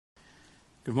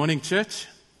Good morning, church.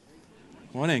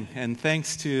 Morning, and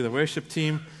thanks to the worship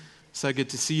team. So good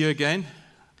to see you again.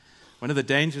 One of the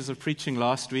dangers of preaching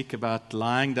last week about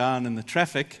lying down in the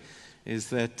traffic is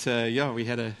that, we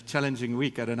had a challenging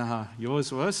week. I don't know how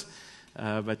yours was,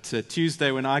 but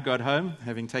Tuesday when I got home,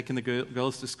 having taken the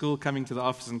girls to school, coming to the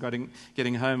office and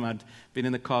getting home, I'd been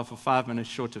in the car for 5 minutes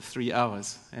short of 3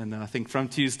 hours. And I think from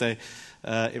Tuesday,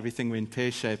 everything went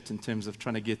pear-shaped in terms of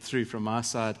trying to get through from my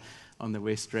side on the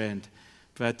West Rand.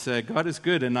 But God is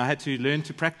good, and I had to learn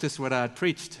to practice what I had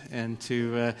preached and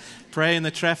to pray in the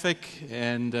traffic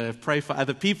and pray for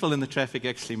other people in the traffic,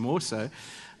 actually more so,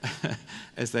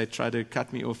 as they try to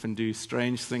cut me off and do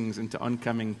strange things into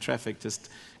oncoming traffic. Just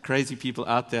crazy people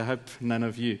out there. I hope none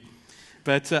of you.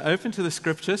 But open to the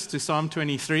scriptures, to Psalm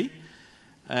 23,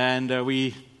 and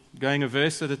we going a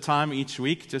verse at a time each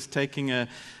week, just taking a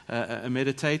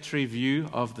meditatory view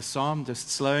of the psalm, just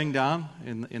slowing down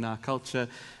in our culture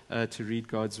to read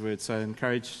God's word. So I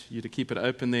encourage you to keep it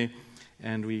open there,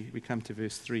 and we come to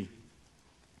verse 3.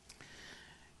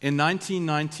 In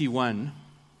 1991,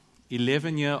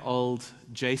 11-year-old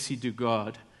J.C.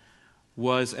 Dugard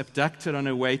was abducted on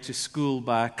her way to school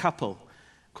by a couple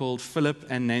called Philip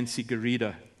and Nancy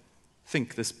Garrido.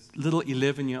 Think, this little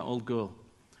 11-year-old girl.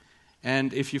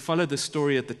 And if you followed the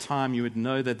story at the time, you would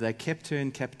know that they kept her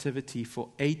in captivity for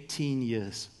 18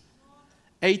 years.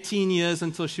 18 years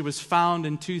until she was found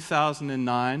in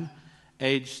 2009,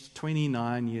 aged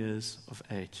 29 years of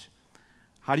age.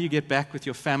 How do you get back with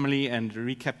your family and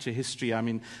recapture history? I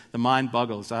mean, the mind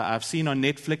boggles. I've seen on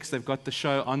Netflix, they've got the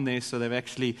show on there, so they've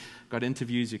actually got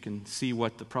interviews. You can see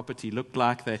what the property looked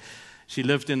like. She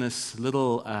lived in this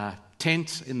little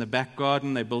tent in the back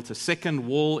garden. They built a second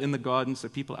wall in the garden so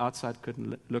people outside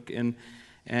couldn't look in.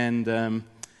 And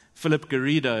Philip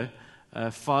Garrido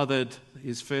fathered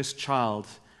his first child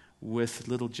with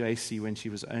little JC when she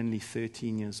was only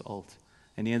 13 years old.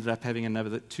 And he ended up having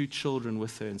another 2 children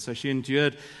with her. And so she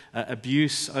endured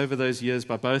abuse over those years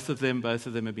by both of them. Both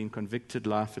of them have been convicted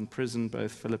life in prison,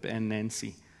 both Philip and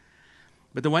Nancy.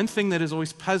 But the one thing that has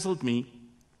always puzzled me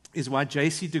is why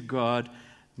J.C. Dugard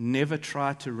never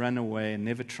tried to run away and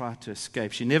never tried to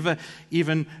escape. She never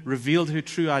even revealed her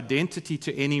true identity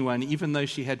to anyone, even though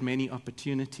she had many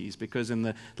opportunities, because in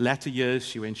the latter years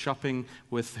she went shopping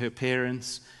with her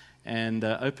parents and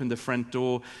opened the front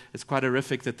door. It's quite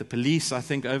horrific that the police, I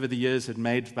think, over the years had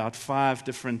made about 5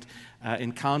 different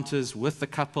encounters with the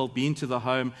couple, been to the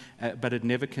home, but had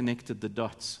never connected the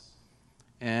dots.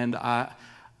 And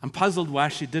I'm puzzled why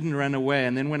she didn't run away.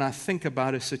 And then when I think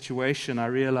about her situation, I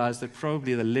realize that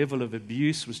probably the level of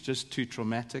abuse was just too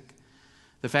traumatic.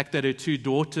 The fact that her 2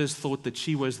 daughters thought that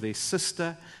she was their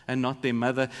sister and not their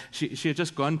mother. She had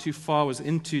just gone too far, was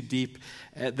in too deep,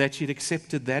 that she'd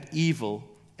accepted that evil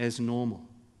as normal.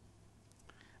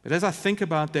 But as I think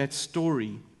about that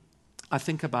story, I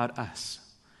think about us.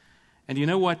 And you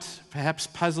know what perhaps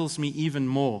puzzles me even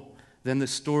more than the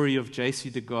story of J.C.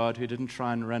 Dugard, who didn't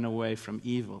try and run away from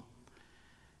evil,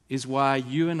 is why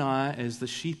you and I, as the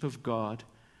sheep of God,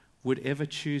 would ever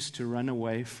choose to run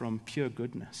away from pure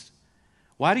goodness.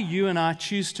 Why do you and I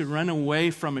choose to run away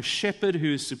from a shepherd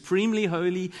who is supremely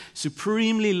holy,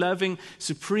 supremely loving,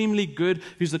 supremely good,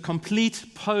 who's the complete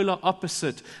polar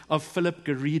opposite of Philip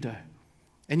Garrido?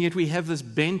 And yet we have this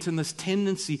bent and this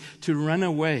tendency to run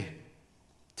away,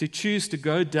 to choose to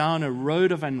go down a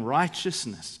road of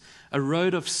unrighteousness, a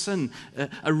road of sin,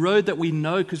 a road that we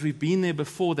know because we've been there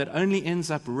before, that only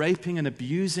ends up raping and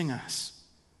abusing us.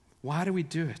 Why do we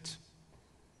do it?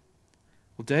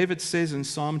 Well, David says in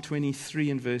Psalm 23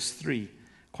 and verse 3,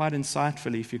 quite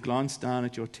insightfully if you glance down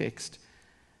at your text,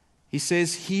 he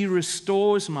says, "He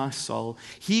restores my soul.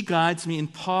 He guides me in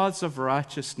paths of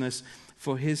righteousness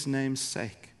for his name's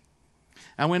sake."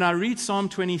 And when I read Psalm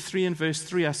 23 and verse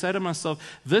 3, I say to myself,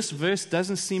 this verse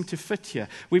doesn't seem to fit here.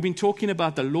 We've been talking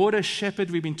about the Lord as shepherd.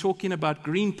 We've been talking about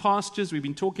green pastures. We've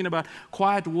been talking about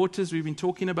quiet waters. We've been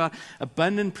talking about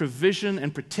abundant provision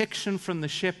and protection from the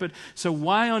shepherd. So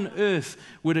why on earth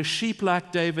would a sheep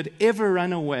like David ever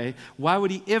run away? Why would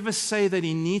he ever say that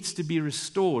he needs to be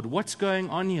restored? What's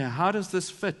going on here? How does this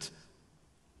fit?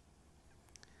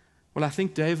 Well, I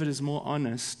think David is more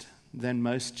honest than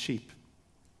most sheep.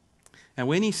 And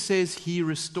when he says he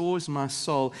restores my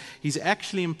soul, he's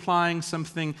actually implying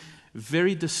something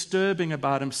very disturbing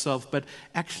about himself, but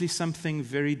actually something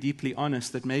very deeply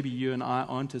honest that maybe you and I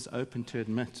aren't as open to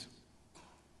admit.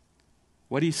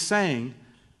 What he's saying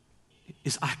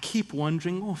is, I keep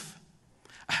wandering off.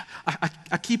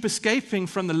 I keep escaping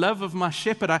from the love of my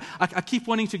shepherd. I keep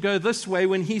wanting to go this way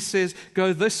when he says,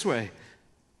 go this way.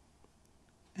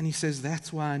 And he says,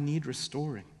 that's why I need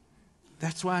restoring.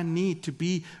 That's why I need to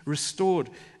be restored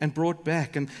and brought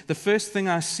back. And the first thing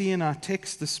I see in our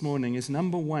text this morning is,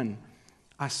 number one,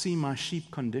 I see my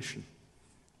sheep condition.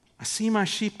 I see my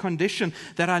sheep condition,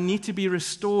 that I need to be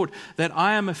restored, that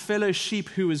I am a fellow sheep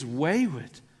who is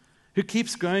wayward, who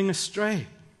keeps going astray.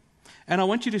 And I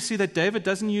want you to see that David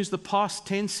doesn't use the past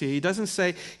tense here. He doesn't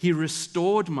say he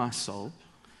restored my soul.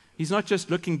 He's not just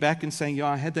looking back and saying,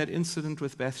 I had that incident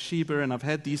with Bathsheba and I've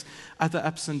had these other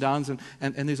ups and downs and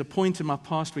there's a point in my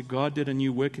past where God did a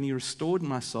new work and he restored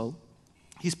my soul.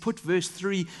 He's put verse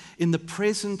 3 in the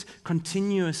present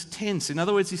continuous tense. In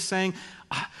other words, he's saying,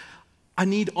 I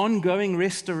need ongoing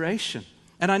restoration.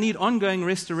 And I need ongoing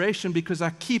restoration because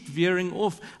I keep veering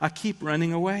off. I keep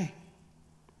running away.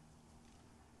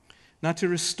 Now, to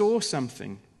restore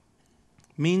something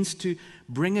means to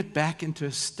bring it back into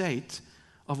a state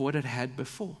of what it had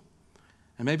before.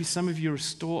 And maybe some of you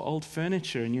restore old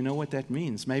furniture and you know what that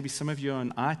means. Maybe some of you are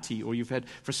in IT or you've had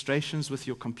frustrations with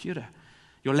your computer.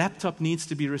 Your laptop needs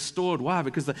to be restored. Why?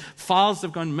 Because the files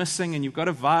have gone missing and you've got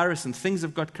a virus and things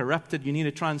have got corrupted. You need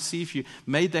to try and see if you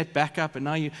made that backup, and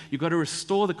now you've got to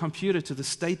restore the computer to the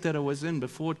state that it was in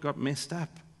before it got messed up.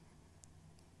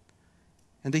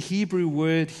 And the Hebrew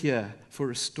word here for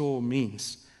restore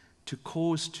means to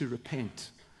cause to repent.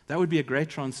 That would be a great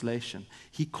translation.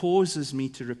 He causes me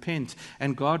to repent.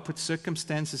 And God puts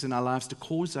circumstances in our lives to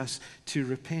cause us to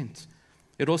repent.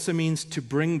 It also means to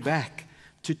bring back,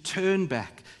 to turn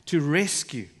back, to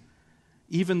rescue.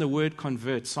 Even the word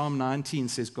convert. Psalm 19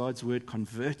 says God's word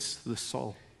converts the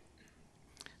soul.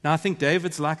 Now I think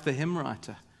David's like the hymn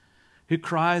writer who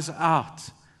cries out.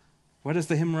 What does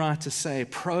the hymn writer say?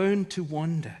 Prone to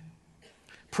wander.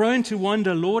 Prone to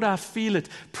wander, Lord, I feel it.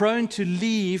 Prone to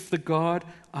leave the God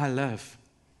I love.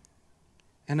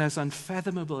 And as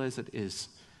unfathomable as it is,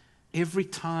 every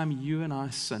time you and I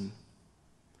sin,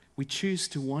 we choose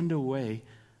to wander away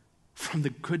from the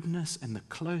goodness and the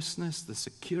closeness, the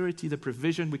security, the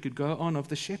provision, we could go on, of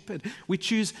the shepherd. We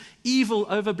choose evil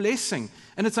over blessing.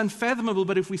 And it's unfathomable,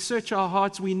 but if we search our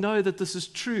hearts, we know that this is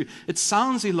true. It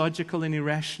sounds illogical and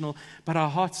irrational, but our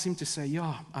hearts seem to say,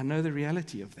 yeah, I know the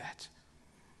reality of that.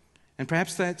 And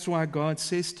perhaps that's why God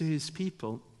says to his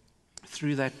people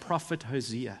through that prophet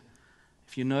Hosea,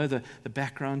 if you know the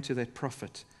background to that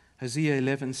prophet, Hosea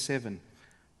 11:7,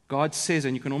 God says,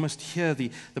 and you can almost hear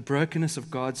the brokenness of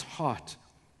God's heart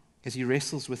as he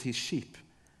wrestles with his sheep.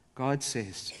 God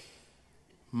says,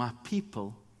 my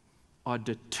people are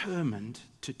determined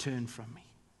to turn from me.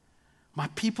 My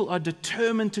people are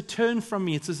determined to turn from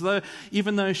me. It's as though,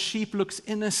 even though a sheep looks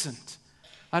innocent,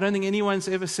 I don't think anyone's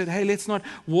ever said, hey, let's not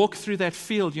walk through that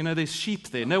field. You know, there's sheep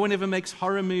there. No one ever makes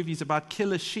horror movies about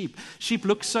killer sheep. Sheep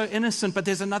look so innocent, but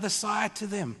there's another side to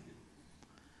them.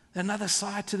 Another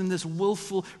side to them, this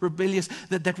willful, rebellious,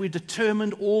 that we're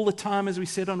determined all the time, as we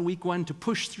said on week 1, to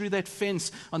push through that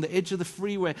fence on the edge of the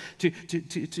freeway, to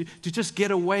just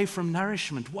get away from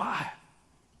nourishment. Why?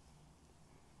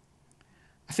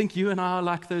 I think you and I are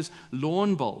like those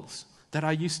lawn bowls that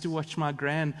I used to watch my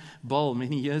gran bowl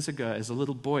many years ago as a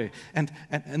little boy. And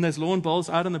those lawn bowls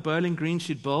out on the bowling green,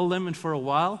 she'd bowl them, and for a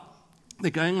while,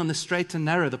 they're going on the straight and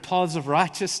narrow, the paths of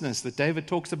righteousness that David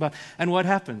talks about. And what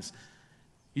happens?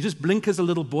 You just blink as a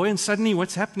little boy, and suddenly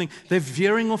what's happening? They're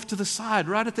veering off to the side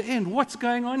right at the end. What's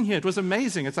going on here? It was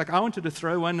amazing. It's like I wanted to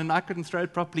throw one, and I couldn't throw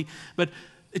it properly, but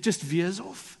it just veers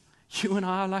off. You and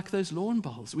I are like those lawn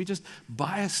bowls. We just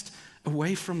biased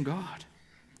away from God.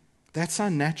 That's our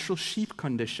natural sheep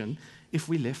condition if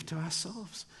we left to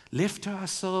ourselves. Left to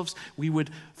ourselves, we would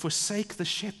forsake the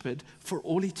shepherd for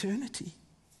all eternity.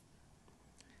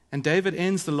 And David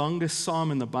ends the longest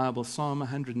psalm in the Bible, Psalm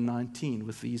 119,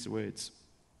 with these words.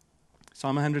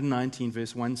 Psalm 119,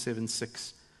 verse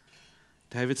 176.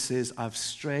 David says, I've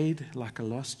strayed like a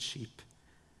lost sheep.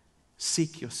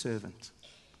 Seek your servant.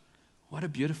 What a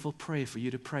beautiful prayer for you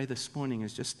to pray this morning,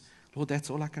 is just, Lord, that's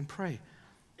all I can pray.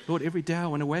 Lord, every day I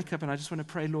want to wake up and I just want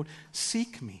to pray, Lord,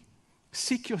 seek me.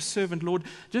 Seek your servant, Lord.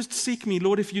 Just seek me,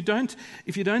 Lord. If you don't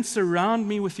surround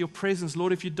me with your presence,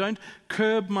 Lord, if you don't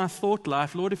curb my thought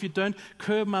life, Lord, if you don't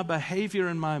curb my behavior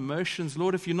and my emotions,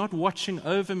 Lord, if you're not watching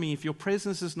over me, if your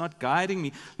presence is not guiding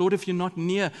me, Lord, if you're not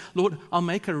near, Lord, I'll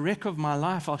make a wreck of my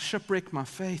life. I'll shipwreck my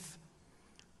faith.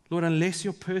 Lord, unless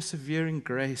your persevering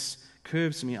grace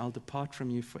curbs me, I'll depart from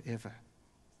you forever.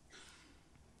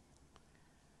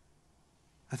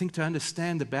 I think to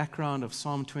understand the background of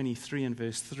Psalm 23 and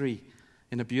verse 3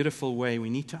 in a beautiful way, we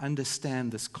need to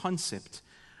understand this concept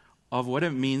of what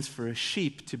it means for a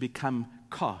sheep to become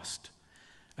cast.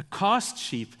 A cast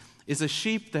sheep is a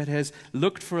sheep that has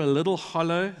looked for a little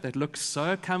hollow that looks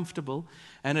so comfortable,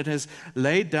 and it has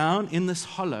laid down in this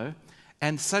hollow,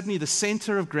 and suddenly the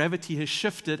center of gravity has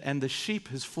shifted and the sheep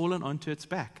has fallen onto its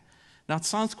back. Now, it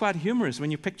sounds quite humorous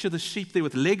when you picture the sheep there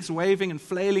with legs waving and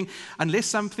flailing. Unless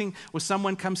something or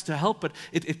someone comes to help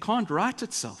it can't right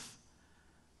itself.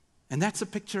 And that's a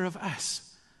picture of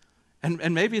us.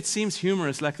 And maybe it seems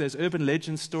humorous, like those urban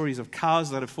legend stories of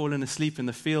cows that have fallen asleep in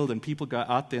the field, and people go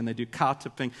out there and they do cow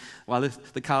tipping. While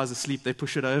the cow is asleep, they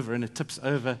push it over and it tips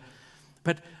over.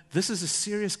 But this is a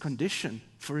serious condition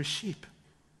for a sheep.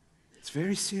 It's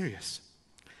very serious.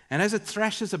 And as it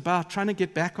thrashes about, trying to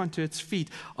get back onto its feet,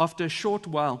 after a short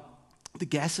while, the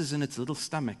gases in its little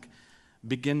stomach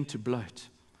begin to bloat.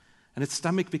 And its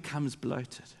stomach becomes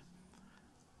bloated.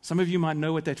 Some of you might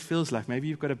know what that feels like. Maybe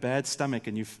you've got a bad stomach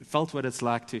and you've felt what it's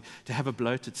like to have a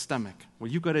bloated stomach. Well,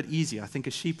 you've got it easy. I think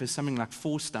a sheep has something like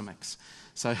 4 stomachs.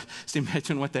 So just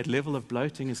imagine what that level of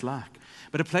bloating is like.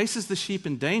 But it places the sheep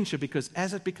in danger because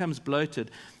as it becomes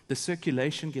bloated, the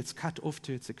circulation gets cut off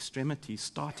to its extremities,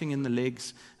 starting in the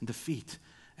legs and the feet,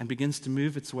 and begins to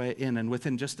move its way in. And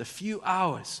within just a few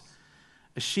hours,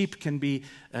 a sheep can be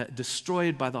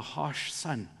destroyed by the harsh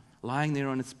sun, lying there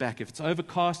on its back. If it's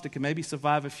overcast, it can maybe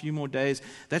survive a few more days.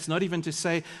 That's not even to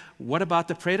say, what about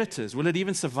the predators? Will it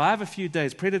even survive a few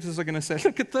days? Predators are going to say,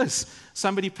 look at this.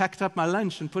 Somebody packed up my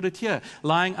lunch and put it here,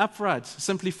 lying upright,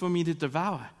 simply for me to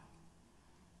devour.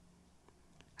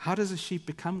 How does a sheep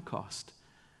become cast?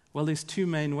 Well, there's 2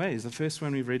 main ways. The first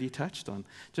one we've already touched on,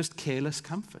 just careless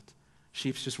comfort.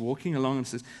 Sheep's just walking along and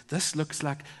says, this looks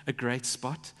like a great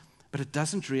spot, but it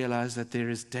doesn't realize that there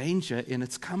is danger in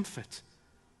its comfort.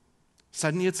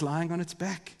 Suddenly it's lying on its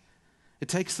back. It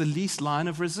takes the least line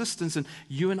of resistance, and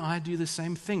you and I do the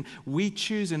same thing. We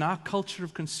choose in our culture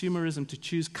of consumerism to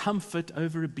choose comfort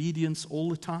over obedience all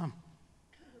the time.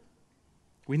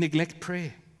 We neglect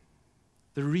prayer,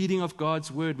 the reading of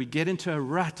God's word. We get into a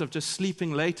rut of just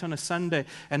sleeping late on a Sunday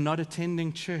and not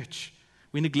attending church.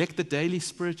 We neglect the daily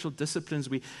spiritual disciplines.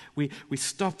 We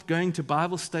stop going to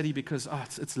Bible study because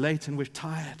it's late and we're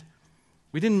tired.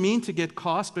 We didn't mean to get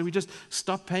cast, but we just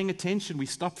stop paying attention. We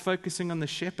stop focusing on the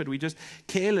shepherd. We just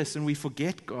careless and we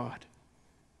forget God.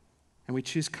 And we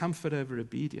choose comfort over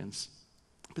obedience.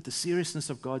 But the seriousness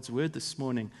of God's word this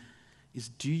morning is,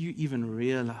 do you even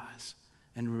realize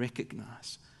and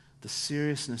recognize the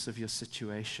seriousness of your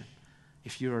situation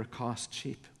if you're a cast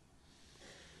sheep?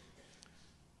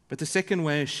 But the second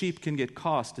way a sheep can get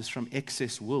cast is from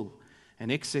excess wool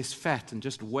and excess fat and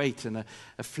just weight and a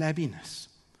flabbiness.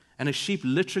 And a sheep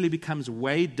literally becomes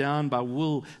weighed down by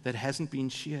wool that hasn't been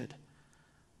sheared.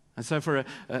 And so for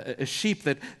a sheep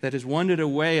that has wandered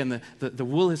away and the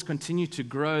wool has continued to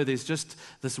grow, there's just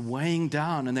this weighing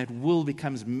down, and that wool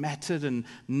becomes matted and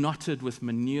knotted with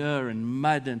manure and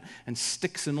mud and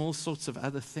sticks and all sorts of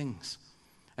other things.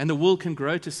 And the wool can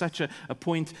grow to such a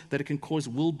point that it can cause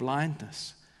wool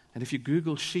blindness. And if you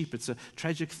Google sheep, it's a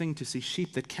tragic thing to see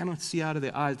sheep that cannot see out of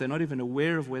their eyes. They're not even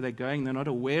aware of where they're going. They're not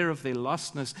aware of their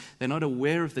lostness. They're not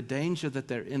aware of the danger that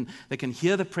they're in. They can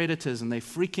hear the predators and they're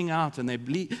freaking out and they're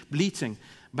bleating,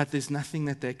 but there's nothing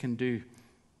that they can do.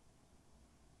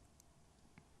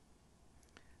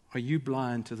 Are you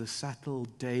blind to the subtle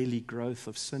daily growth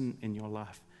of sin in your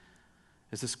life?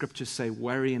 As the scriptures say,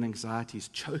 worry and anxiety is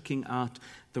choking out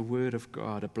the word of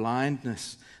God, a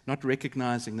blindness, not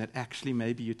recognizing that actually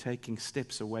maybe you're taking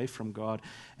steps away from God,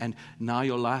 and now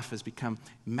your life has become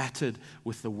matted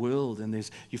with the world, and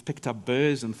you've picked up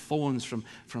burrs and thorns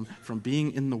from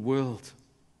being in the world.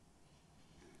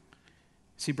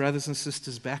 See, brothers and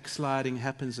sisters, backsliding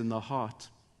happens in the heart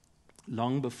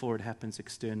long before it happens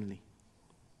externally.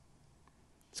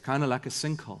 It's kind of like a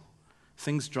sinkhole.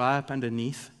 Things dry up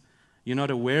underneath. You're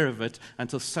not aware of it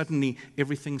until suddenly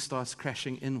everything starts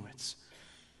crashing inwards.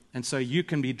 And so you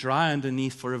can be dry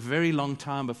underneath for a very long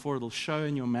time before it'll show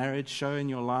in your marriage, show in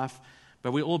your life.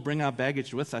 But we all bring our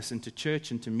baggage with us into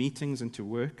church, into meetings, into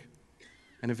work.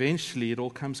 And eventually it all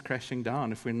comes crashing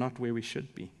down if we're not where we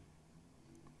should be.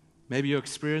 Maybe your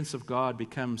experience of God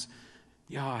becomes,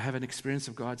 I had an experience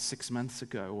of God 6 months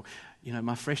ago. Or,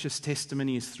 my freshest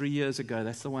testimony is 3 years ago.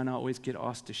 That's the one I always get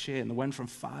asked to share. And the one from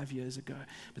 5 years ago.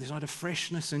 But there's not a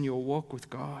freshness in your walk with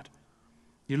God.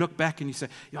 You look back and you say,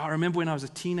 I remember when I was a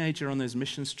teenager on those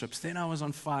mission trips. Then I was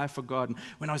on fire for God. And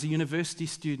when I was a university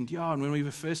student. And when we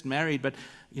were first married. But,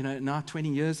 now 20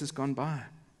 years has gone by.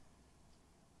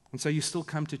 And so you still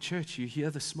come to church. You're here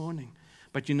this morning.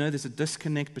 But there's a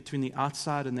disconnect between the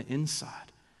outside and the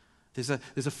inside. There's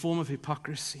a form of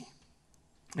hypocrisy.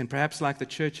 And perhaps like the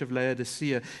church of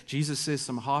Laodicea, Jesus says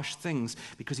some harsh things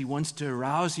because he wants to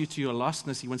arouse you to your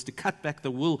lostness. He wants to cut back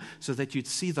the wool so that you'd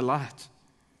see the light.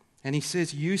 And he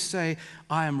says, you say,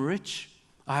 I am rich,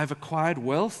 I have acquired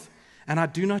wealth, and I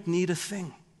do not need a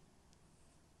thing.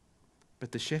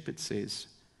 But the shepherd says,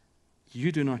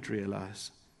 you do not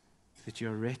realize that you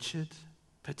are wretched,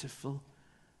 pitiful,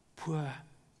 poor,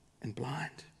 and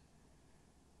blind.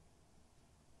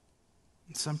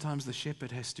 And sometimes the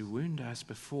shepherd has to wound us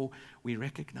before we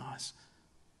recognize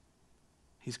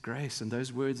his grace. And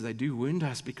those words, they do wound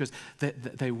us because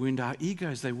they wound our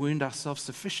egos. They wound our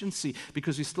self-sufficiency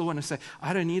because we still want to say,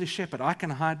 I don't need a shepherd. I can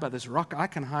hide by this rock. I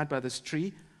can hide by this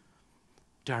tree.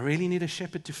 Do I really need a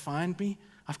shepherd to find me?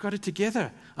 I've got it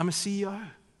together. I'm a CEO.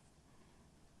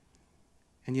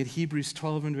 And yet Hebrews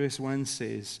 12 and verse 1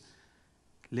 says,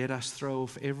 let us throw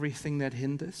off everything that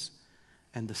hinders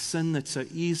and the sin that so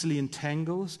easily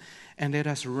entangles, and let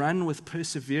us run with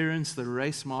perseverance the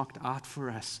race marked out for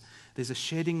us. There's a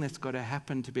shedding that's got to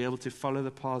happen to be able to follow the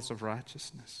paths of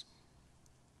righteousness.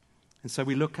 And so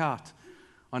we look out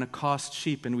on a cast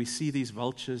sheep and we see these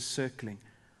vultures circling,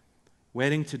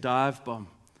 waiting to dive bomb,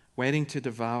 waiting to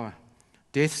devour.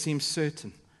 Death seems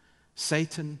certain.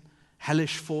 Satan,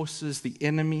 hellish forces, the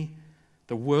enemy,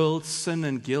 the world, sin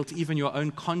and guilt, even your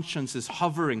own conscience is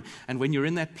hovering. And when you're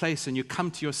in that place and you come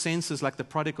to your senses like the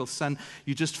prodigal son,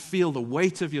 you just feel the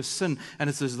weight of your sin, and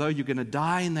it's as though you're going to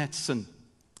die in that sin.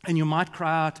 And you might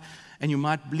cry out and you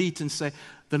might bleat and say,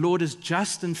 the Lord is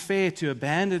just and fair to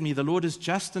abandon me. The Lord is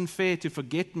just and fair to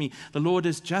forget me. The Lord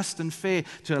is just and fair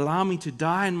to allow me to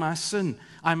die in my sin.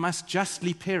 I must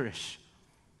justly perish.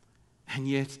 And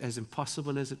yet, as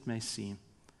impossible as it may seem,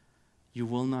 you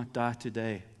will not die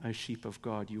today, O sheep of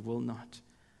God. You will not.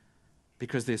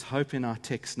 Because there's hope in our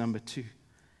text, number 2.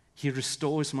 He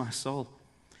restores my soul.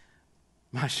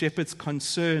 My shepherd's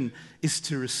concern is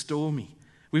to restore me.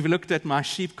 We've looked at my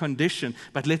sheep condition,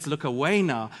 but let's look away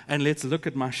now and let's look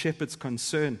at my shepherd's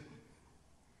concern.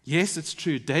 Yes, it's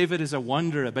true. David is a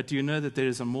wanderer, but do you know that there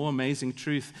is a more amazing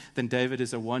truth than David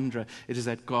is a wanderer? It is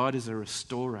that God is a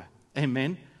restorer.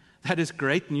 Amen? That is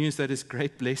great news. That is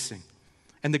great blessing.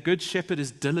 And the good shepherd is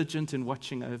diligent in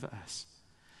watching over us.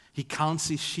 He counts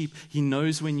his sheep. He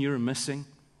knows when you're missing.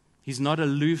 He's not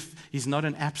aloof. He's not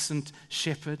an absent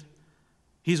shepherd.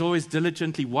 He's always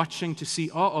diligently watching to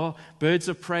see, birds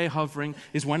of prey hovering.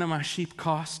 Is one of my sheep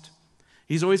cast?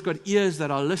 He's always got ears that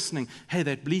are listening. Hey,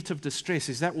 that bleat of distress,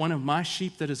 is that one of my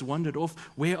sheep that has wandered off?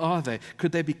 Where are they?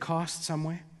 Could they be cast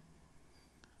somewhere?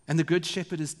 And the good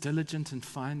shepherd is diligent in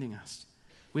finding us.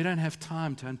 We don't have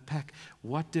time to unpack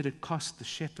what did it cost the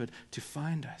shepherd to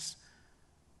find us.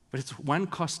 But it's one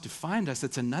cost to find us.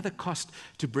 It's another cost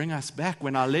to bring us back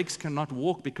when our legs cannot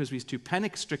walk because we're too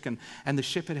panic-stricken, and the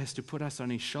shepherd has to put us on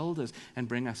his shoulders and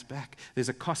bring us back. There's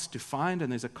a cost to find and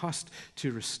there's a cost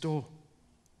to restore.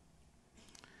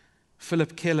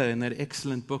 Philip Keller, in that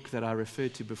excellent book that I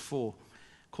referred to before,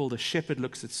 called A Shepherd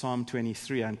Looks at Psalm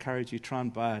 23. I encourage you to try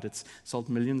and buy it. It's sold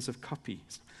millions of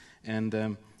copies. And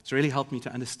it's really helped me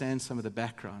to understand some of the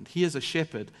background. He, as a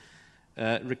shepherd,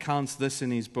 recounts this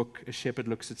in his book, A Shepherd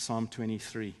Looks at Psalm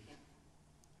 23.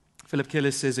 Philip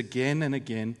Keller says, again and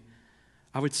again,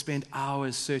 I would spend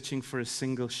hours searching for a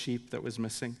single sheep that was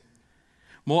missing.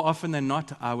 More often than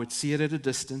not, I would see it at a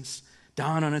distance,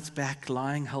 down on its back,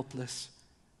 lying helpless.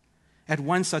 At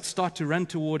once, I'd start to run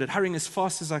toward it, hurrying as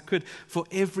fast as I could, for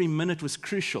every minute was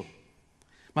crucial.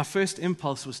 My first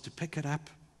impulse was to pick it up.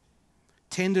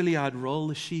 Tenderly, I'd roll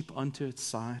the sheep onto its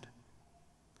side.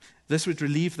 This would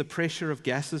relieve the pressure of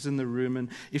gases in the room, and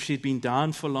if she'd been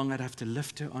down for long, I'd have to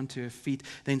lift her onto her feet.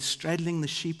 Then, straddling the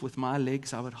sheep with my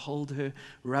legs, I would hold her,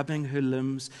 rubbing her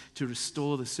limbs to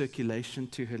restore the circulation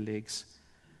to her legs.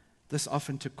 This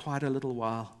often took quite a little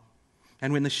while.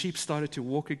 And when the sheep started to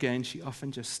walk again, she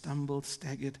often just stumbled,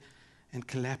 staggered, and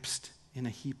collapsed in a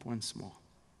heap once more.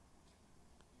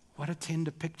 What a tender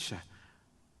picture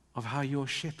of how your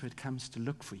shepherd comes to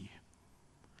look for you.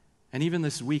 And even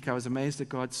this week, I was amazed at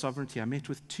God's sovereignty. I met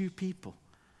with 2 people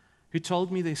who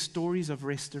told me their stories of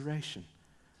restoration.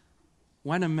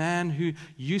 One, a man who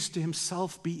used to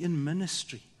himself be in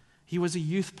ministry. He was a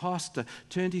youth pastor,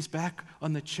 turned his back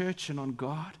on the church and on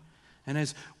God, and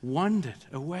has wandered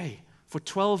away for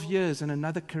 12 years in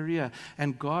another career.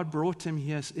 And God brought him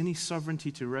here in his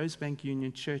sovereignty to Rosebank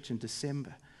Union Church in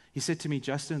December. He said to me,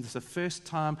 Justin, this is the first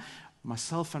time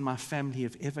myself and my family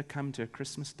have ever come to a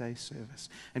Christmas Day service.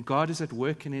 And God is at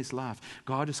work in his life.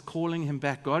 God is calling him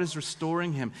back. God is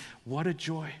restoring him. What a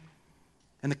joy.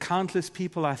 And the countless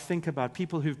people I think about,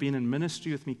 people who've been in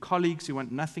ministry with me, colleagues who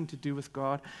want nothing to do with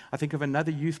God. I think of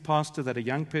another youth pastor that a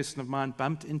young person of mine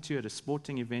bumped into at a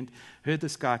sporting event, heard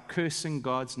this guy cursing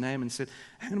God's name and said,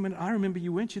 hang on a minute, I remember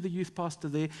you, weren't you the youth pastor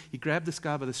there? He grabbed this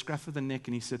guy by the scruff of the neck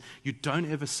and he said, you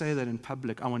don't ever say that in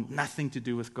public. I want nothing to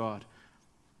do with God.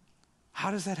 How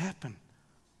does that happen?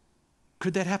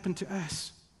 Could that happen to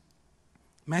us?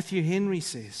 Matthew Henry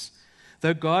says,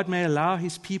 Though God may allow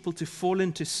his people to fall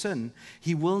into sin,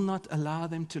 he will not allow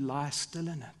them to lie still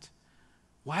in it.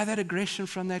 Why that aggression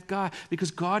from that guy?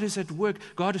 Because God is at work.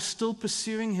 God is still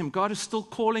pursuing him. God is still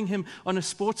calling him on a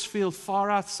sports field far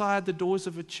outside the doors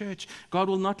of a church. God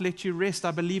will not let you rest.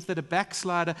 I believe that a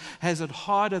backslider has it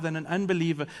harder than an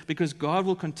unbeliever because God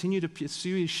will continue to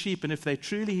pursue his sheep. And if they're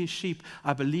truly his sheep,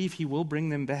 I believe he will bring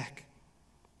them back.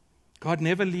 God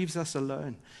never leaves us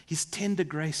alone. His tender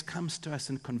grace comes to us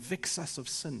and convicts us of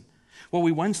sin. What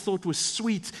we once thought was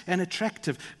sweet and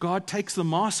attractive, God takes the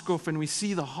mask off and we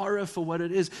see the horror for what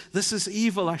it is. This is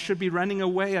evil. I should be running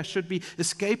away. I should be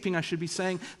escaping. I should be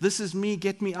saying, this is me.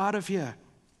 Get me out of here.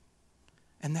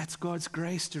 And that's God's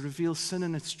grace to reveal sin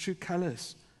in its true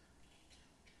colors,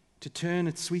 to turn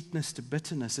its sweetness to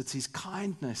bitterness. It's his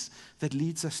kindness that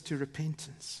leads us to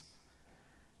repentance.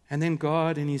 And then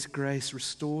God in his grace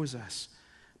restores us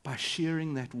by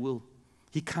shearing that wool.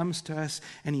 He comes to us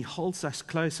and he holds us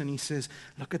close and he says,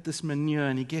 look at this manure,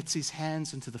 and he gets his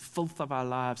hands into the filth of our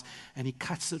lives and he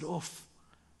cuts it off.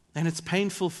 And it's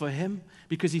painful for him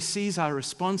because he sees our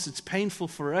response. It's painful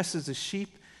for us as a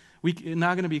sheep. We're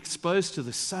now going to be exposed to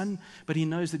the sun, but he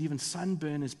knows that even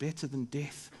sunburn is better than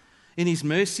death. In his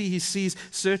mercy, he sees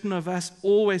certain of us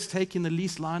always taking the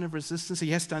least line of resistance.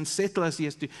 He has to unsettle us. He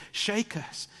has to shake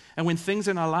us. And when things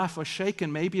in our life are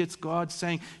shaken, maybe it's God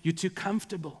saying, you're too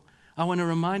comfortable. I want to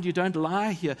remind you, don't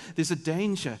lie here. There's a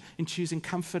danger in choosing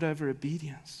comfort over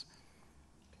obedience.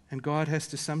 And God has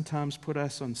to sometimes put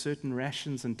us on certain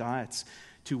rations and diets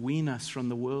to wean us from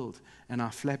the world and our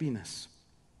flabbiness.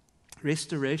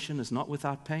 Restoration is not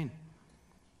without pain.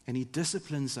 And he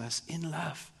disciplines us in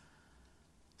love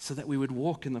so that we would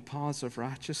walk in the paths of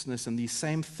righteousness, and these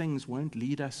same things won't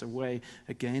lead us away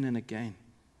again and again.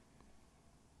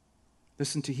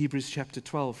 Listen to Hebrews chapter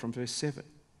 12 from verse 7.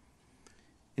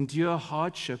 Endure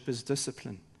hardship as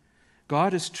discipline.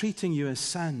 God is treating you as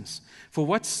sons. For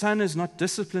what son is not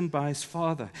disciplined by his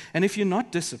father? And if you're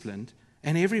not disciplined,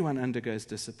 and everyone undergoes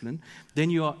discipline, then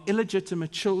you are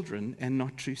illegitimate children and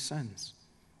not true sons.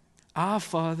 Our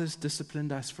fathers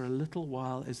disciplined us for a little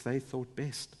while as they thought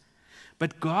best.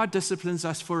 But God disciplines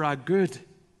us for our good,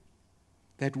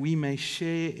 that we may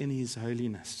share in his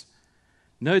holiness.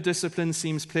 No discipline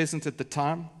seems pleasant at the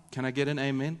time. Can I get an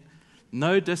amen?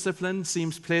 No discipline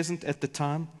seems pleasant at the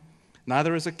time,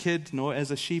 neither as a kid nor as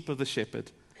a sheep of the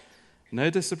shepherd. No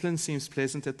discipline seems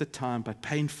pleasant at the time, but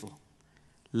painful.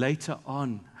 Later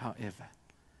on, however,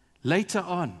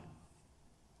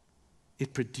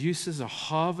 it produces a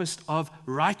harvest of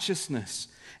righteousness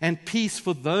and peace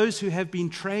for those who have been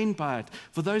trained by it.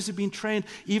 For those who have been trained,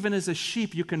 even as a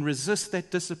sheep, you can resist that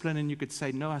discipline and you could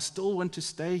say, no, I still want to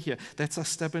stay here. That's how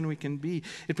stubborn we can be.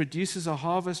 It produces a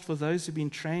harvest for those who have been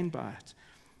trained by it.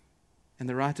 And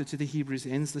the writer to the Hebrews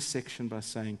ends this section by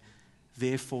saying,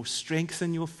 therefore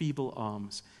strengthen your feeble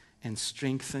arms and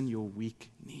strengthen your weak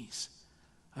knees.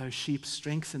 Oh, sheep,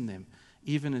 strengthen them,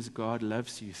 even as God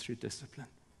loves you through discipline.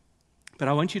 But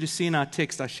I want you to see in our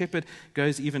text, our shepherd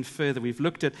goes even further. We've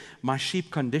looked at my sheep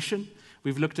condition.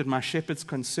 We've looked at my shepherd's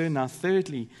concern. Now,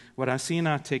 thirdly, what I see in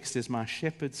our text is my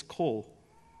shepherd's call.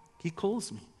 He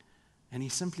calls me, and he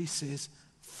simply says,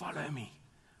 follow me.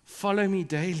 Follow me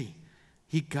daily.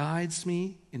 He guides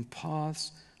me in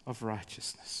paths of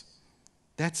righteousness.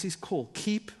 That's his call.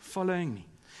 Keep following me.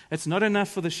 It's not enough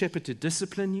for the shepherd to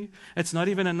discipline you. It's not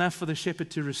even enough for the shepherd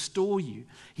to restore you.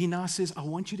 He now says, I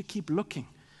want you to keep looking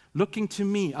to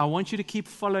me. I want you to keep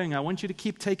following. I want you to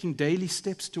keep taking daily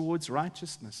steps towards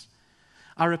righteousness.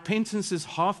 Our repentance is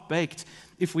half-baked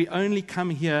if we only come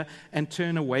here and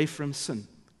turn away from sin.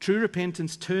 True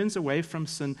repentance turns away from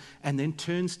sin and then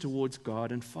turns towards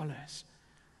God and follows.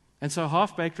 And so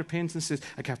half-baked repentance says,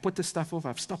 okay, I've put this stuff off,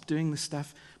 I've stopped doing this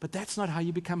stuff, but that's not how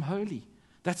you become holy.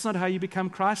 That's not how you become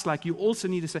Christ-like. You also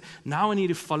need to say, now I need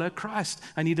to follow Christ.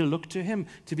 I need to look to him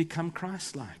to become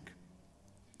Christ-like.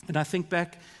 And I think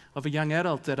back of a young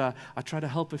adult that I tried to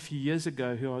help a few years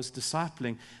ago who I was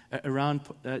discipling around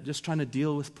just trying to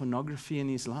deal with pornography in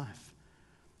his life.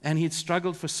 And he had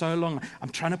struggled for so long. I'm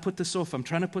trying to put this off. I'm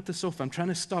trying to put this off. I'm trying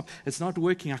to stop. It's not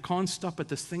working. I can't stop it.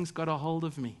 This thing's got a hold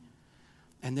of me.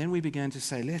 And then we began to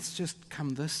say, let's just come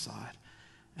this side.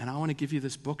 And I want to give you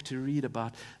this book to read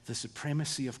about the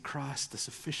supremacy of Christ, the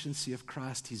sufficiency of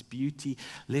Christ, his beauty.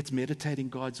 Let's meditate in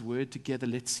God's word together.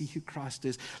 Let's see who Christ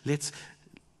is.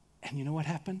 And you know what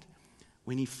happened?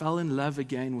 When he fell in love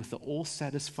again with the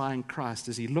all-satisfying Christ,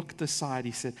 as he looked aside,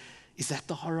 he said, is that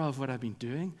the horror of what I've been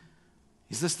doing?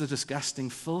 Is this the disgusting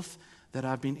filth that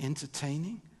I've been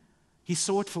entertaining? He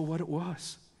saw it for what it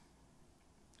was.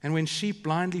 And when sheep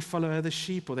blindly follow other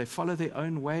sheep or they follow their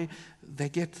own way, they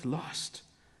get lost.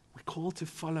 We're called to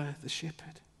follow the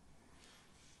shepherd.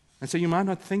 And so you might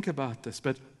not think about this,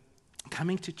 but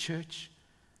coming to church,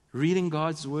 reading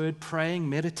God's word, praying,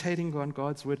 meditating on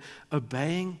God's word,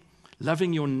 obeying,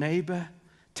 loving your neighbor,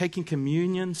 taking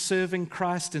communion, serving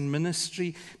Christ in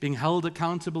ministry, being held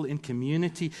accountable in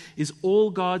community is all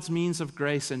God's means of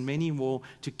grace and many more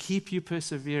to keep you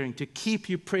persevering, to keep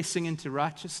you pressing into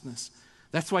righteousness.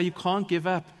 That's why you can't give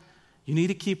up. You need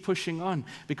to keep pushing on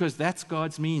because that's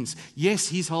God's means. Yes,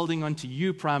 He's holding on to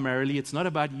you primarily. It's not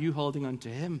about you holding on to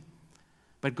Him.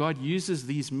 But God uses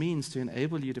these means to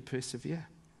enable you to persevere.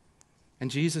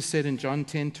 And Jesus said in John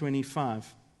 10:25,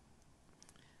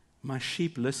 my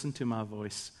sheep listen to my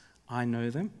voice. I know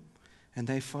them, and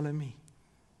they follow me.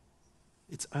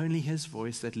 It's only His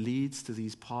voice that leads to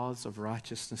these paths of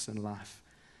righteousness and life.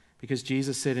 Because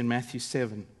Jesus said in Matthew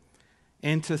 7,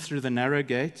 enter through the narrow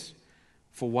gate,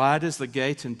 for wide is the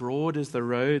gate and broad is the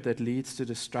road that leads to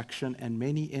destruction, and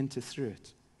many enter through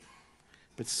it.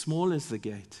 But small is the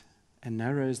gate, and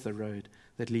narrow is the road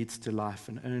that leads to life,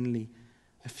 and only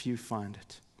a few find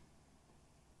it.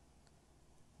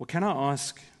 Well, can I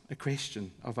ask a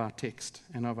question of our text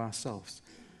and of ourselves?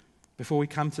 Before we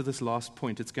come to this last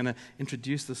point, it's going to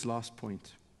introduce this last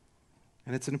point.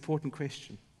 And it's an important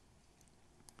question.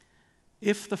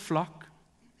 If the flock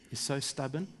is so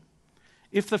stubborn,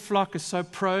 if the flock is so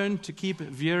prone to keep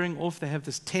veering off, they have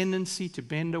this tendency to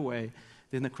bend away,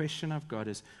 then the question I've got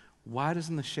is, why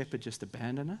doesn't the shepherd just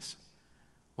abandon us?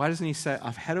 Why doesn't He say,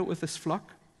 I've had it with this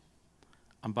flock,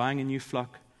 I'm buying a new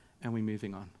flock, and we're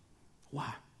moving on?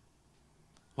 Why?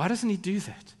 Why doesn't He do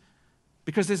that?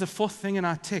 Because there's a fourth thing in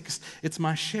our text. It's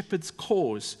my shepherd's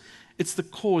cause. It's the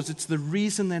cause. It's the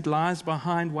reason that lies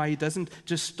behind why He doesn't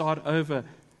just start over.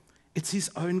 It's His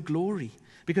own glory.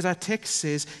 Because our text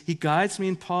says, He guides me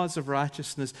in paths of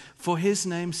righteousness for His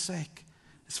name's sake.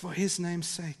 It's for His name's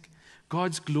sake.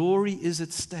 God's glory is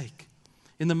at stake.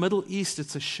 In the Middle East,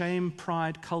 it's a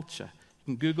shame-pride culture. You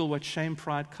can Google what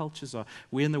shame-pride cultures are.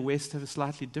 We in the West have a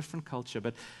slightly different culture,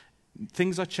 but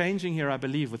things are changing here, I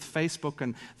believe, with Facebook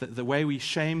and the way we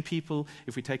shame people.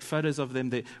 If we take photos of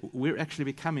them, we're actually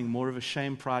becoming more of a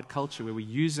shame-pride culture where we're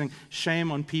using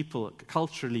shame on people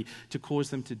culturally to cause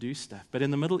them to do stuff. But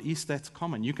in the Middle East, that's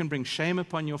common. You can bring shame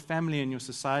upon your family and your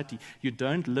society. You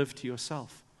don't live to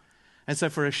yourself. And so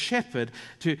for a shepherd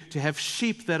to have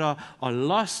sheep that are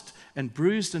lost and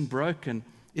bruised and broken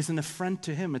is an affront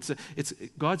to him. It's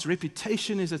God's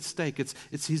reputation is at stake.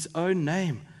 It's His own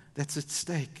name that's at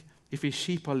stake if His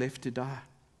sheep are left to die.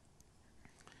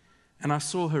 And I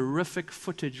saw horrific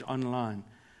footage online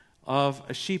of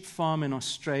a sheep farm in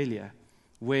Australia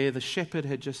where the shepherd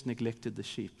had just neglected the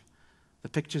sheep. The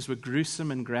pictures were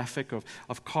gruesome and graphic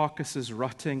of carcasses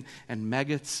rotting and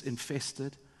maggots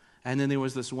infested. And then there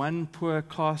was this one poor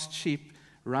cast sheep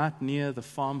right near the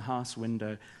farmhouse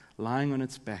window, lying on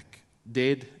its back,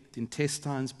 dead, the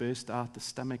intestines burst out, the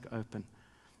stomach open.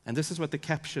 And this is what the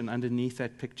caption underneath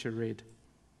that picture read.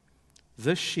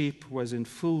 This sheep was in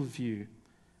full view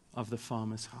of the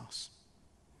farmer's house.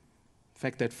 In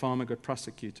fact, that farmer got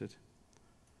prosecuted.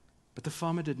 But the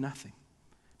farmer did nothing.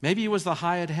 Maybe he was the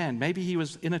hired hand. Maybe he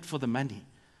was in it for the money.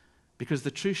 Because the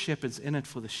true shepherd's in it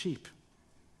for the sheep.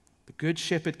 The good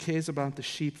shepherd cares about the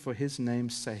sheep for His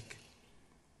name's sake.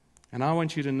 And I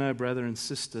want you to know, brother and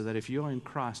sister, that if you are in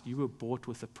Christ, you were bought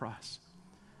with a price.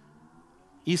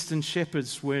 Eastern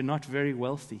shepherds were not very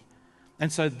wealthy.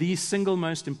 And so the single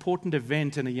most important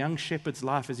event in a young shepherd's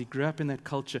life as he grew up in that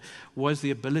culture was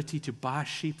the ability to buy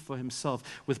sheep for himself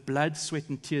with blood, sweat,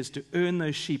 and tears, to earn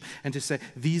those sheep and to say,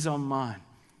 these are mine.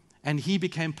 And he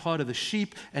became part of the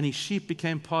sheep, and his sheep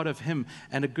became part of him.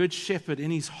 And a good shepherd in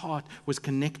his heart was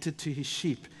connected to his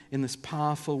sheep in this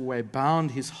powerful way, bound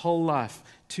his whole life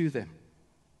to them.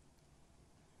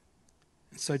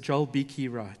 And so Joel Beeke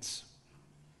writes,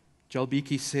 Joel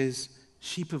Beeke says,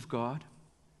 sheep of God,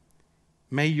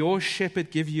 may your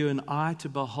shepherd give you an eye to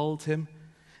behold Him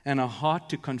and a heart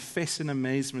to confess in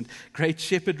amazement. Great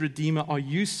shepherd redeemer, are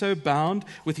you so bound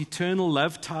with eternal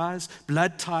love ties,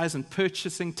 blood ties, and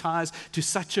purchasing ties to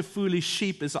such a foolish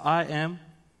sheep as I am,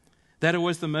 that it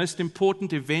was the most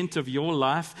important event of your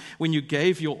life when you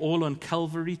gave your all on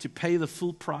Calvary to pay the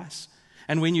full price?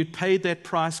 And when you paid that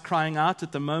price, crying out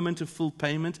at the moment of full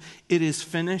payment, it is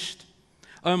finished.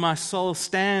 O my soul,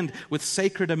 stand with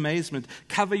sacred amazement.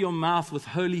 Cover your mouth with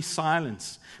holy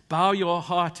silence. Bow your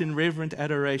heart in reverent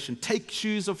adoration. Take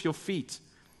shoes off your feet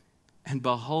and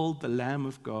behold the Lamb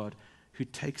of God who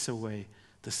takes away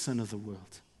the sin of the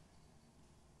world.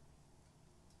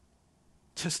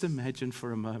 Just imagine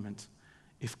for a moment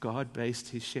if God based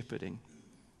His shepherding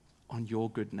on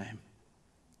your good name.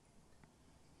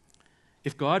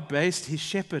 if God based his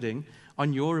shepherding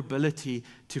on your ability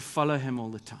to follow him all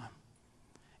the time,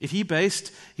 if he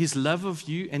based his love of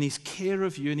you and his care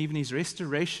of you and even his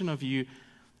restoration of you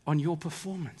on your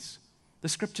performance, the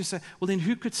scriptures say, well, then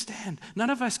who could stand? None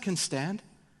of us can stand.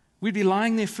 We'd be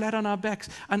lying there flat on our backs,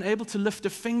 unable to lift a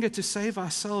finger to save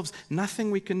ourselves. Nothing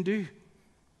we can do.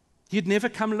 He'd never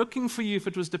come looking for you if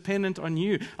it was dependent on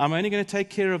you. I'm only going to take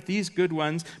care of these good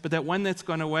ones, but that one that's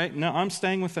gone away, no, I'm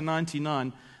staying with the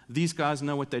 99. These guys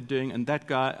know what they're doing, and that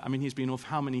guy, he's been off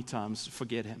how many times?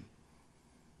 Forget him.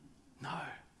 No.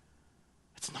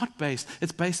 It's not based.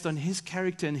 It's based on his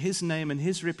character and his name and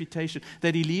his reputation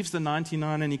that he leaves the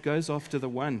 99 and he goes after the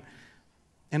one.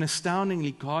 And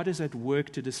astoundingly, God is at work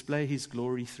to display his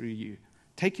glory through you.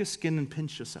 Take your skin and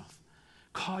pinch yourself.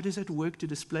 God is at work to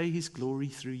display his glory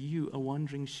through you, a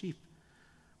wandering sheep.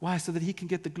 Why? So that he can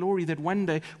get the glory, that one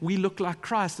day we look like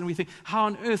Christ and we think, how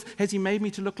on earth has he made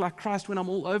me to look like Christ when I'm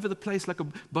all over the place like a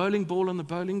bowling ball on the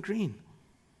bowling green?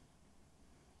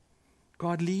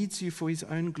 God leads you for his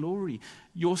own glory.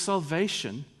 Your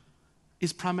salvation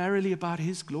is primarily about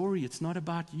his glory. It's not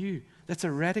about you. That's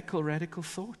a radical, radical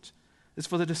thought. It's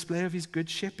for the display of his good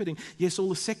shepherding. Yes, all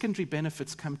the secondary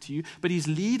benefits come to you, but he's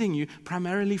leading you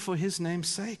primarily for his name's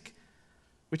sake,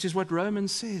 which is what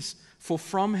Romans says. For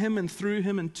from him and through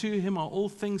him and to him are all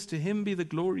things. To him be the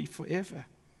glory forever.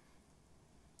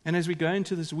 And as we go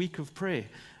into this week of prayer,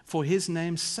 for his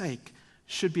name's sake,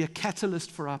 should be a catalyst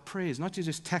for our prayers, not to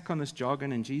just tack on this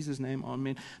jargon in Jesus' name,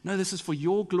 amen. No, this is for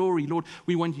your glory, Lord.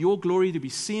 We want your glory to be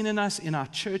seen in us, in our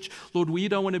church. Lord, we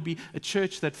don't want to be a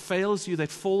church that fails you,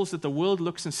 that falls, that the world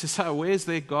looks and says, oh, where's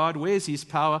their God? Where's his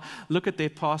power? Look at their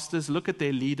pastors, look at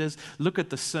their leaders, look at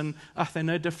the sin. They're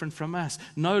no different from us.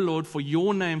 No, Lord, for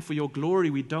your name, for your glory,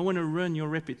 we don't want to ruin your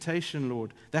reputation,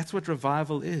 Lord. That's what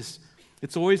revival is.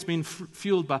 It's always been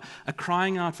fueled by a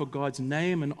crying out for God's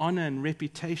name and honor and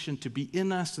reputation to be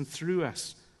in us and through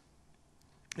us.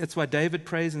 That's why David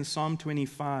prays in Psalm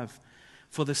 25,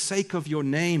 for the sake of your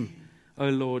name, O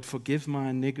Lord, forgive my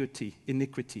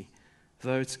iniquity,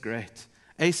 though it's great.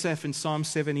 Asaph in Psalm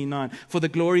 79, for the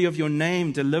glory of your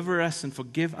name, deliver us and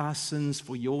forgive our sins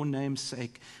for your name's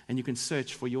sake. And you can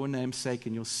search for your name's sake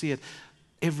and you'll see it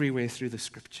everywhere through the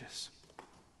scriptures.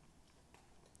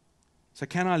 So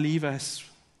can I leave us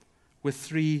with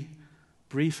 3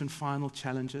 brief and final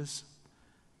challenges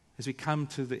as we come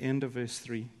to the end of verse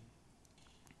 3?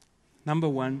 Number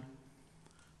 1,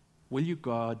 will you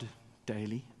guard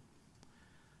daily?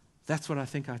 That's what I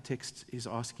think our text is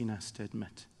asking us to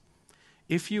admit.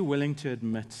 If you're willing to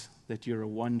admit that you're a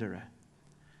wanderer,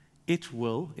 it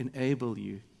will enable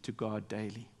you to guard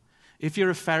daily. If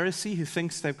you're a Pharisee who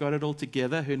thinks they've got it all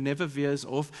together, who never veers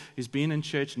off, who's been in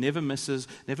church, never misses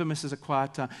a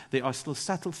quiet time, there are still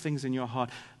subtle things in your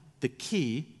heart. The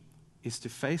key is to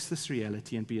face this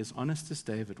reality and be as honest as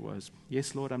David was.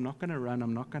 Yes, Lord, I'm not going to run,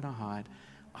 I'm not going to hide.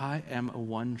 I am a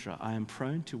wanderer. I am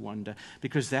prone to wander,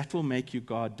 because that will make you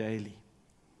guard daily.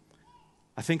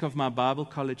 I think of my Bible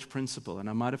college principal, and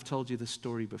I might have told you this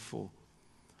story before.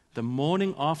 The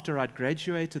morning after I'd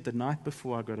graduated, the night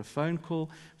before, I got a phone call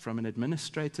from an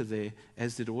administrator there,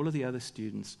 as did all of the other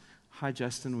students. Hi,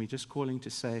 Justin, we're just calling to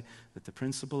say that the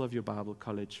principal of your Bible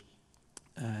college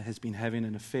has been having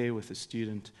an affair with a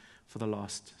student for the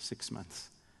last 6 months.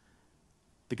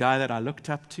 The guy that I looked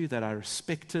up to, that I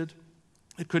respected,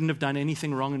 it couldn't have done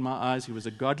anything wrong in my eyes. He was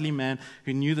a godly man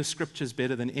who knew the scriptures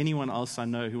better than anyone else I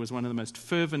know, who was one of the most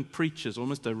fervent preachers,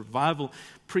 almost a revival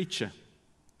preacher.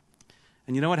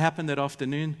 And you know what happened that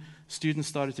afternoon? Students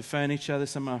started to phone each other.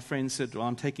 Some of my friends said, well,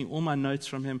 I'm taking all my notes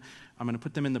from him. I'm going to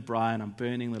put them in the braai and I'm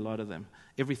burning a lot of them.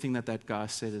 Everything that guy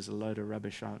said is a load of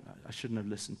rubbish. I shouldn't have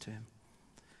listened to him.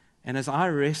 And as I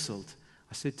wrestled,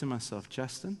 I said to myself,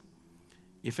 Justin,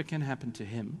 if it can happen to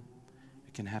him,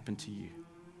 it can happen to you.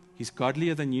 He's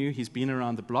godlier than you. He's been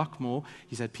around the block more.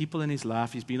 He's had people in his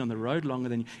life. He's been on the road longer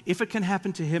than you. If it can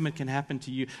happen to him, it can happen to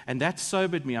you. And that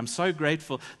sobered me. I'm so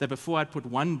grateful that before I'd put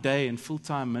one day in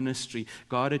full-time ministry,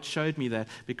 God had showed me that,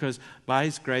 because by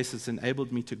his grace it's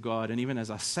enabled me to guard. And even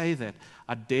as I say that,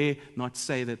 I dare not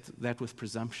say that with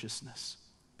presumptuousness,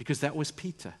 because that was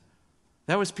Peter.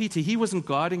 That was Peter. He wasn't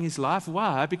guarding his life.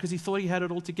 Why? Because he thought he had it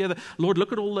all together. Lord,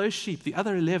 look at all those sheep, the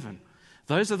other 11.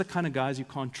 Those are the kind of guys you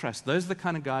can't trust. Those are the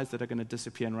kind of guys that are going to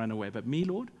disappear and run away. But me,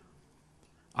 Lord,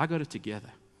 I got it together.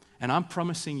 And I'm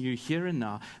promising you here and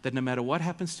now that no matter what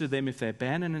happens to them, if they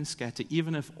abandon and scatter,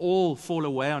 even if all fall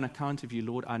away on account of you,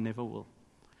 Lord, I never will.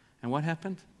 And what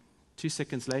happened? 2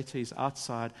 seconds later, he's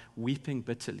outside weeping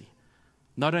bitterly.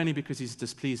 Not only because he's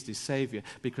displeased his Savior,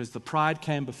 because the pride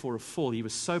came before a fall. He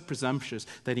was so presumptuous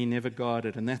that he never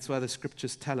guarded. And that's why the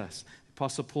scriptures tell us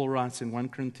Apostle Paul writes in 1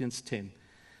 Corinthians 10,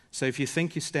 so if you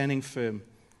think you're standing firm,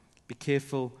 be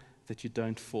careful that you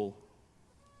don't fall.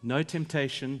 No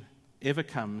temptation ever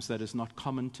comes that is not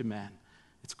common to man.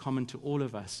 It's common to all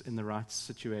of us in the right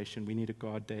situation. We need to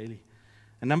guard daily.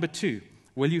 And number 2,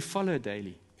 will you follow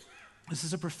daily? This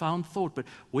is a profound thought, but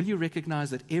will you recognize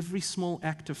that every small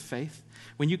act of faith,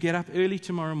 when you get up early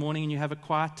tomorrow morning and you have a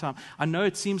quiet time, I know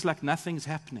it seems like nothing's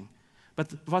happening, but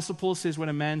the Apostle Paul says when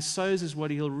a man sows is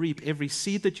what he'll reap. Every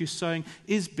seed that you're sowing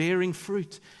is bearing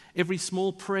fruit. Every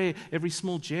small prayer, every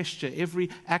small gesture, every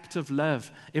act of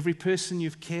love, every person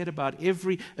you've cared about,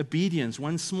 every obedience,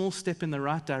 one small step in the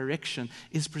right direction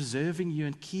is preserving you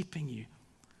and keeping you.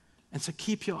 And so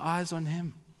keep your eyes on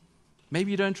Him.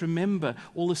 Maybe you don't remember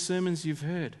all the sermons you've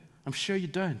heard. I'm sure you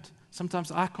don't.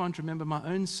 Sometimes I can't remember my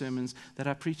own sermons that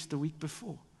I preached the week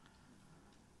before.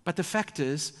 But the fact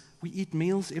is, we eat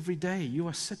meals every day. You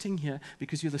are sitting here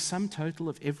because you're the sum total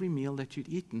of every meal that you'd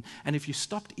eaten. And if you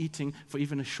stopped eating for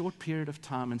even a short period of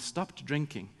time and stopped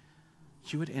drinking,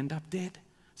 you would end up dead.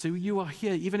 So you are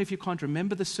here, even if you can't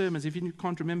remember the sermons, if you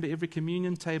can't remember every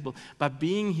communion table, by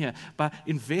being here, by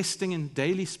investing in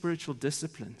daily spiritual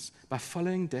disciplines, by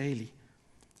following daily,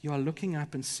 you are looking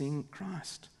up and seeing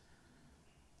Christ.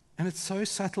 And it's so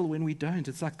subtle when we don't.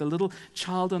 It's like the little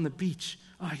child on the beach.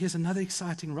 Oh, here's another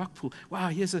exciting rock pool. Wow,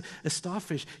 here's a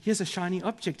starfish. Here's a shiny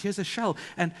object. Here's a shell.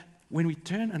 And when we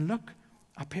turn and look,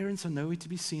 our parents are nowhere to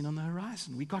be seen on the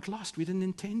horizon. We got lost. We didn't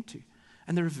intend to.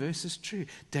 And the reverse is true.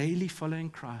 Daily following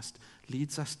Christ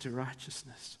leads us to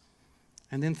righteousness.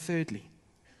 And then thirdly,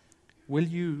 will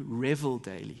you revel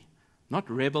daily? Not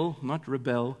rebel, not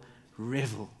rebel,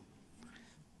 revel.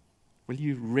 Will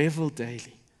you revel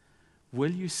daily?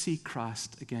 Will you see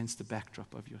Christ against the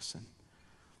backdrop of your sin?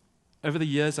 Over the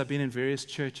years, I've been in various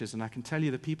churches, and I can tell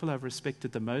you the people I've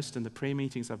respected the most and the prayer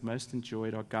meetings I've most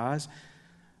enjoyed are guys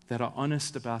that are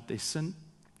honest about their sin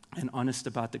and honest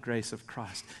about the grace of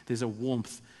Christ. There's a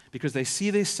warmth because they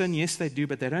see their sin, yes they do,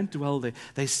 but they don't dwell there.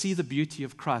 They see the beauty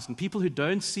of Christ. And people who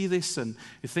don't see their sin,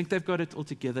 who think they've got it all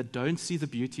together, don't see the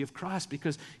beauty of Christ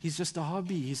because He's just a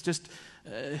hobby. He's just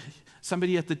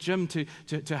somebody at the gym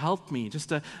to help me,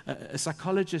 just a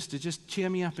psychologist to just cheer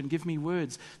me up and give me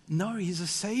words. No, He's a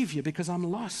Savior because I'm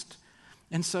lost.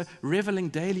 And so reveling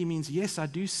daily means, yes, I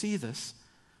do see this,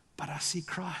 but I see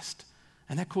Christ.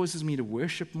 And that causes me to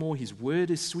worship more. His word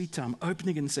is sweeter. I'm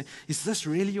opening it and saying, is this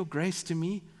really your grace to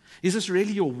me? Is this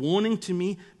really your warning to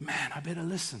me? Man, I better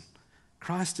listen.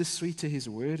 Christ is sweeter. His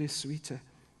word is sweeter.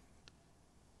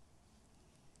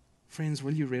 Friends,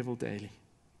 will you revel daily?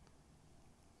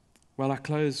 Well, I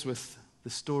close with the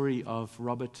story of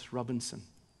Robert Robinson.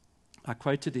 I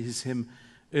quoted his hymn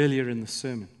earlier in the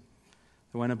sermon,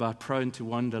 the one about prone to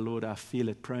wander, Lord, I feel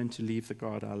it, prone to leave the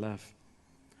God I love.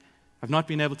 I've not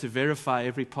been able to verify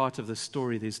every part of the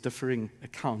story. There's differing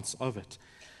accounts of it.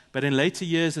 But in later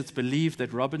years, it's believed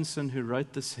that Robinson, who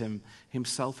wrote this hymn,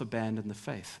 himself abandoned the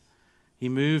faith. He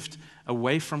moved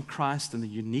away from Christ and the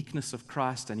uniqueness of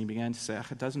Christ, and he began to say,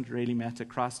 it doesn't really matter,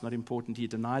 Christ's not important. He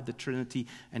denied the Trinity,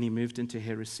 and he moved into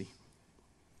heresy.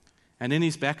 And in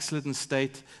his backslidden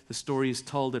state, the story is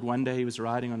told that one day he was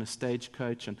riding on a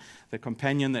stagecoach, and the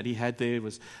companion that he had there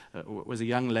was a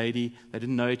young lady. They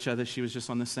didn't know each other. She was just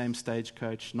on the same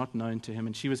stagecoach, not known to him,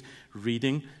 and she was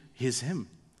reading his hymn.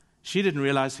 She didn't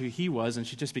realize who he was, and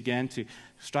she just began to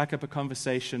strike up a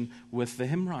conversation with the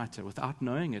hymn writer without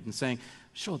knowing it and saying,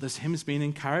 sure, this hymn's been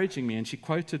encouraging me. And she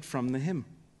quoted from the hymn.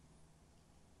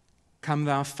 Come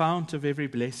thou fount of every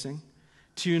blessing,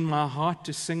 tune my heart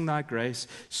to sing thy grace,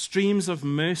 streams of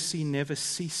mercy never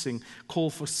ceasing, call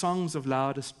for songs of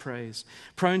loudest praise.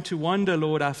 Prone to wander,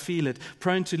 Lord, I feel it,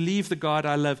 prone to leave the God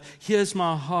I love. Here's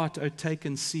my heart, O take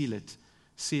and seal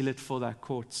it for thy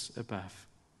courts above.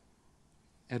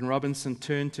 And Robinson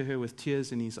turned to her with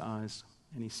tears in his eyes,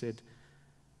 and he said,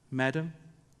 Madam,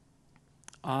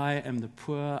 I am the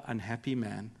poor, unhappy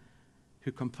man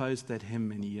who composed that hymn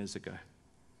many years ago.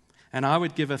 And I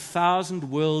would give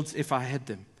 1,000 worlds, if I had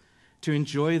them, to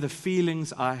enjoy the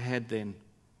feelings I had then.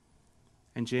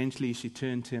 And gently she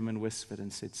turned to him and whispered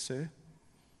and said, Sir,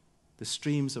 the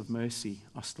streams of mercy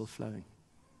are still flowing.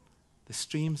 The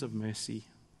streams of mercy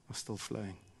are still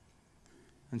flowing.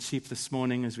 And sheep, this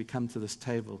morning as we come to this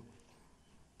table,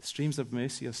 the streams of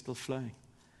mercy are still flowing.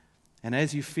 And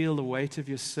as you feel the weight of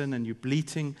your sin and you're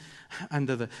bleating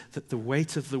under the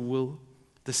weight of the will,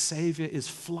 the Savior is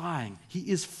flying.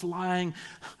 He is flying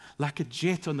like a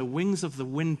jet on the wings of the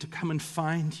wind to come and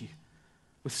find you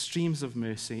with streams of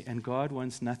mercy. And God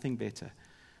wants nothing better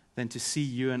than to see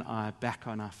you and I back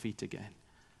on our feet again.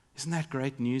 Isn't that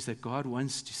great news that God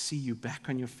wants to see you back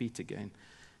on your feet again?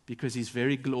 Because His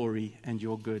very glory and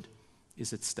your good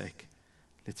is at stake.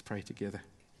 Let's pray together.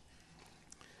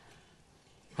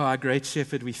 Oh, our great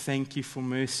shepherd, we thank you for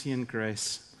mercy and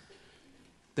grace.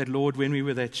 That, Lord, when we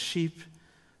were that sheep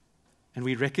and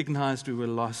we recognized we were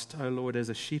lost, oh Lord, as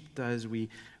a sheep does, we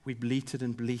bleated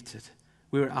and bleated.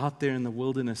 We were out there in the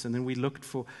wilderness, and then we looked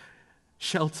for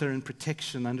shelter and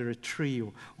protection under a tree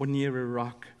or near a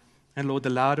rock. And Lord, the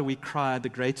louder we cried, the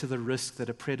greater the risk that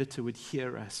a predator would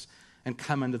hear us and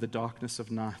come under the darkness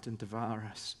of night and devour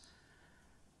us.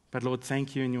 But Lord,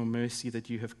 thank you in your mercy that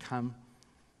you have come,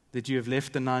 that you have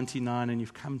left the 99 and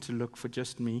you've come to look for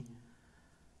just me.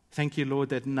 Thank you, Lord,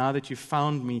 that now that you've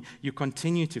found me, you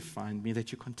continue to find me,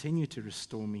 that you continue to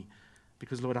restore me.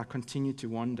 Because, Lord, I continue to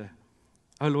wander.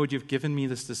 Oh, Lord, you've given me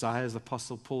this desire, as the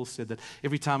Apostle Paul said, that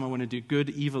every time I want to do good,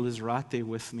 evil is right there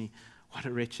with me. What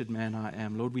a wretched man I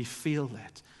am. Lord, we feel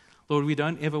that. Lord, we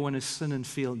don't ever want to sin and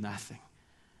feel nothing.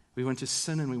 We want to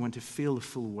sin and we want to feel the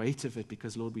full weight of it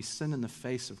because, Lord, we sin in the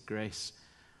face of grace.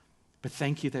 But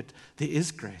thank you that there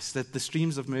is grace, that the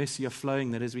streams of mercy are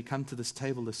flowing, that as we come to this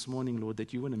table this morning, Lord,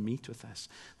 that you want to meet with us,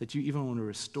 that you even want to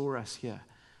restore us here.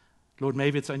 Lord,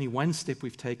 maybe it's only one step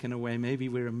we've taken away. Maybe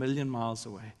we're 1,000,000 miles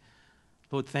away.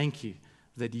 Lord, thank you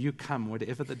that you come,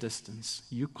 whatever the distance.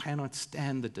 You cannot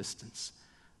stand the distance.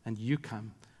 And you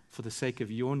come for the sake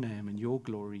of your name and your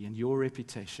glory and your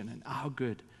reputation and our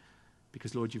good.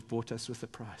 Because, Lord, you've bought us with a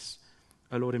price.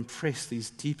 Oh, Lord, impress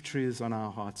these deep truths on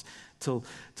our hearts till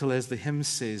as the hymn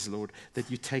says, Lord,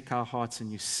 that you take our hearts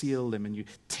and you seal them and you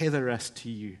tether us to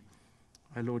you.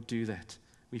 Oh, Lord, do that.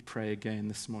 We pray again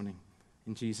this morning.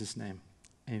 In Jesus' name,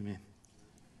 amen.